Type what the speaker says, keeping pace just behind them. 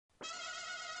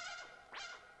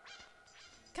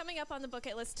Coming up on the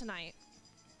bucket list tonight,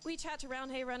 we chat to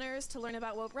Roundhay runners to learn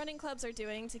about what running clubs are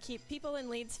doing to keep people in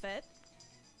Leeds fit.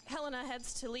 Helena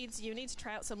heads to Leeds Uni to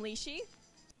try out some Lishi.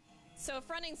 So if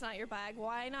running's not your bag,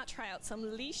 why not try out some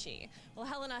Lishi? Well,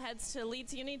 Helena heads to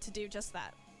Leeds Uni to do just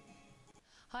that.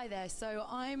 Hi there, so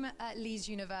I'm at Leeds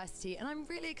University and I'm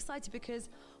really excited because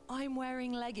I'm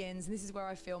wearing leggings and this is where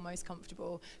I feel most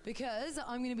comfortable because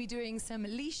I'm going to be doing some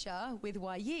Lishi with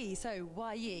WaiYii. So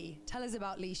WaiYii, tell us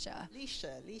about Lishi.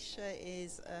 Lishi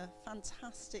is a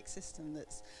fantastic system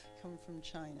that's come from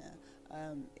China.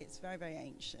 It's very, very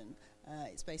ancient.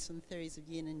 It's based on theories of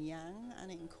yin and yang, and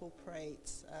it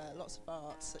incorporates lots of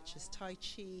arts such as Tai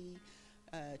Chi,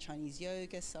 Chinese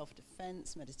yoga,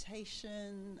 self-defense,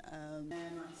 meditation. And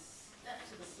I step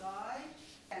to the side,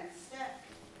 and step,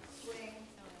 swing,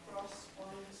 cross, 1,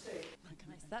 2.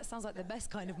 Nice. That sounds like the best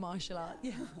kind of martial art.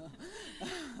 Yeah.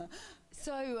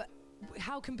 So,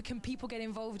 how can people get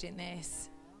involved in this?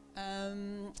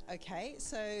 Okay,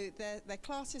 so they're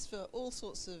classes for all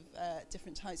sorts of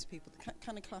different types of people. The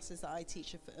kind of classes that I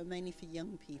teach are mainly for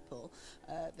young people.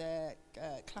 They're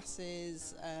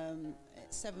classes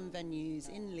at 7 venues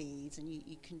in Leeds, and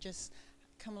you can just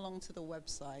come along to the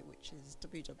website, which is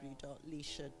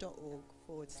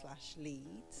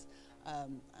www.lisha.org/Leeds,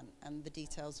 and the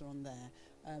details are on there.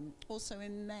 Also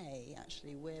in May,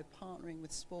 actually, we're partnering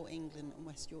with Sport England and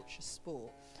West Yorkshire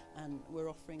Sport, and we're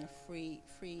offering a free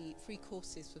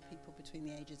courses for people between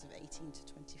the ages of 18 to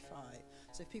 25.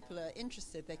 So if people are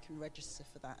interested, they can register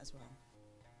for that as well.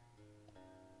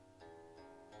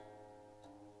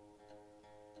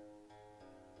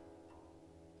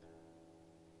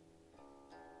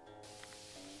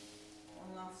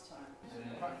 One last time.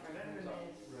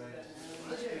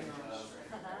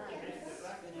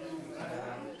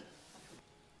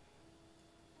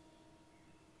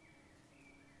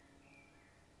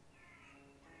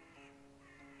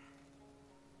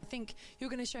 I think you're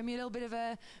going to show me a little bit of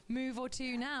a move or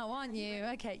two now, aren't you?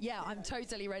 Okay, yeah, I'm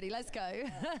totally ready. Let's go.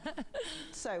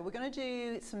 So we're going to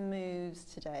do some moves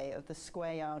today of the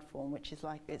square yard form, which is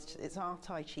like, it's our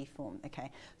Tai Chi form, okay?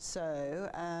 So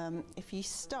if you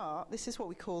start, this is what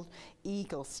we call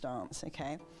eagle stance,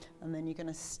 okay? And then you're going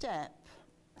to step,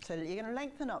 so you're going to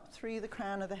lengthen up through the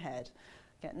crown of the head,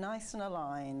 get nice and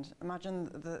aligned. Imagine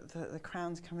the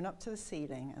crown's coming up to the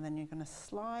ceiling, and then you're going to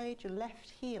slide your left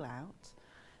heel out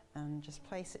and just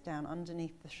place it down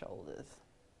underneath the shoulders.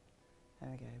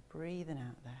 There we go, breathing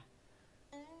out there.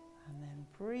 And then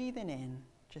breathing in,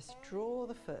 just draw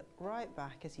the foot right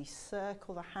back as you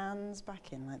circle the hands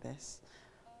back in like this.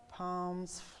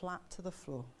 Palms flat to the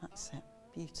floor, that's it,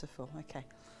 beautiful, okay.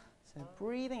 So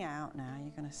breathing out now,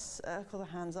 you're gonna circle the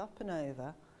hands up and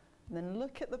over, and then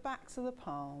look at the backs of the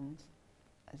palms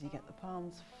as you get the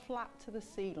palms flat to the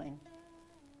ceiling.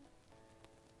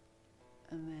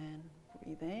 And then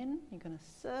breathe in, you're going to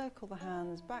circle the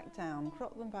hands back down,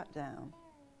 drop them back down.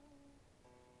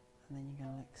 And then you're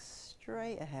going to look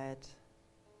straight ahead.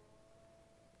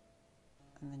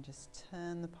 And then just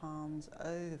turn the palms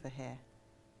over here.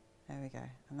 There we go.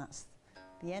 And that's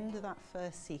the end of that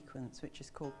first sequence, which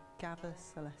is called Gather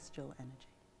Celestial Energy.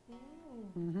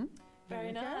 Mm-hmm.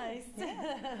 Very nice.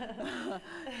 Yeah.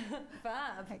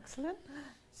 Fab. Excellent.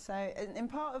 So in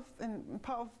part of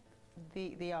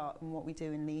the art and what we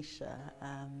do in Lishi,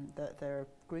 there are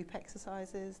group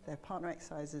exercises, there are partner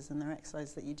exercises, and there are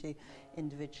exercises that you do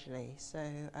individually. So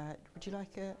would you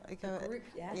like a go? A group,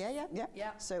 yes.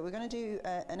 Yeah. So we're going to do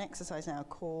an exercise now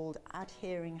called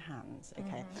adhering hands,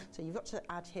 okay? So you've got to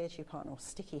adhere to your partner, or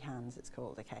sticky hands it's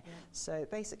called, okay? Yeah. So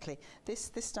basically,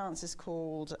 this stance is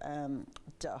called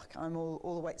duck. I'm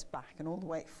all the weights back, and all the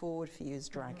weight forward for you is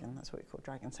dragon. That's what we call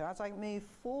dragon. So as I move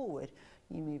forward,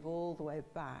 you move all the way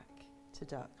back to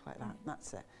duck, like that.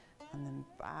 That's it. And then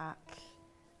back,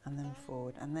 and then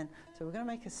forward. And then, so we're going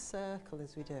to make a circle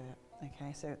as we do it,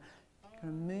 okay? So we're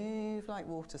going to move like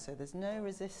water, so there's no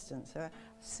resistance. So as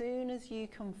soon as you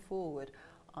come forward,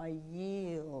 I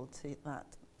yield to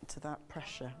that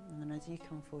pressure. And then as you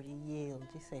come forward, you yield,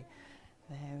 you see?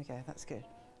 There we go, that's good.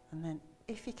 And then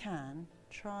if you can,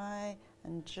 try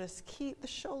and just keep the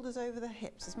shoulders over the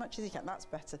hips as much as you can. That's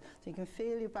better. So you can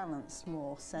feel your balance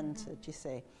more centered, you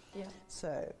see? Yeah.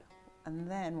 So,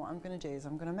 and then what I'm going to do is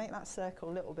I'm going to make that circle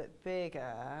a little bit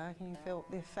bigger. Can you feel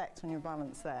the effect on your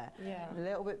balance there? Yeah. A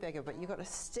little bit bigger, but you've got to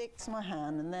stick to my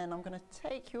hand, and then I'm going to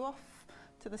take you off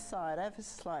to the side ever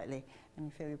so slightly, and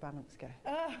you feel your balance go.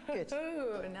 Oh, good.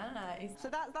 Oh, nice. So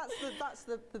that's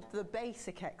the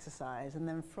basic exercise, and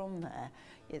then from there,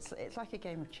 it's like a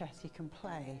game of chess you can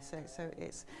play. So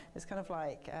it's kind of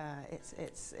like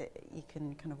you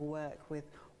can kind of work with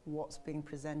what's being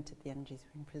presented, the energy's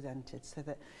being presented, so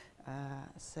that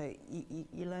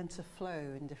you learn to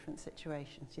flow in different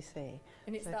situations, you see.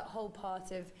 And it's that whole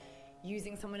part of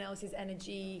using someone else's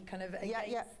energy kind of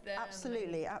against them.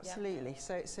 Absolutely.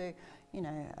 So you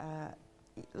know,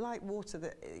 like water,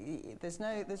 there's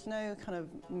no kind of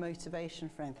motivation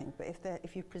for anything, but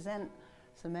if you present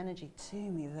some energy to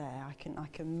me there, I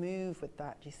can move with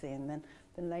that, you see, and then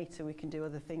later we can do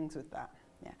other things with that.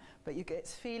 Yeah, but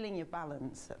it's feeling your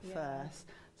balance at first,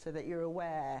 so that you're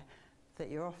aware that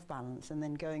you're off balance, and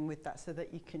then going with that, so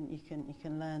that you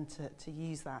can learn to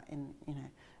use that in, you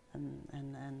know,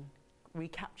 and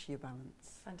recapture your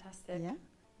balance. Fantastic. Yeah.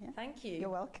 Thank you. You're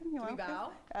welcome. You're welcome.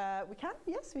 We bow? We can.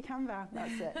 Yes, we can bow.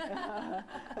 That's it.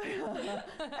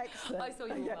 Excellent. I saw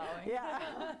you bowing.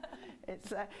 Yeah.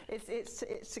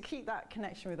 It's to keep that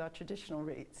connection with our traditional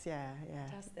roots. Yeah.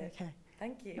 Fantastic. Okay.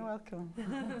 Thank you. You're welcome.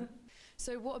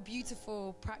 So what a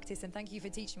beautiful practice, and thank you for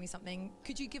teaching me something.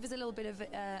 Could you give us a little bit of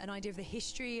an idea of the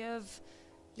history of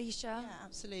Lishi? Yeah,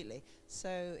 absolutely. So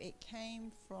it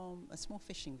came from a small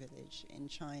fishing village in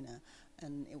China,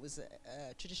 and it was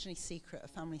traditionally secret, a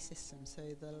family system. So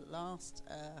the last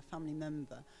family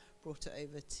member brought it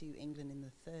over to England in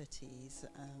the 30s,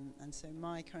 and so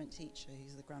my current teacher,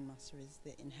 who's the Grandmaster, is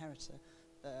the inheritor,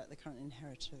 the current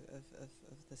inheritor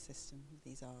of the system, of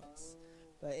these arts.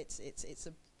 But it's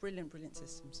a brilliant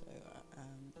system, so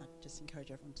I just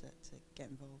encourage everyone to get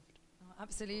involved. Oh,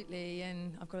 absolutely,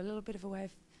 and I've got a little bit of a way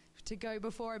to go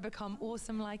before I become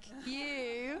awesome like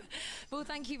you. Well,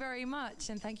 thank you very much,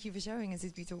 and thank you for showing us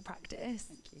this beautiful practice.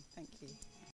 Thank you.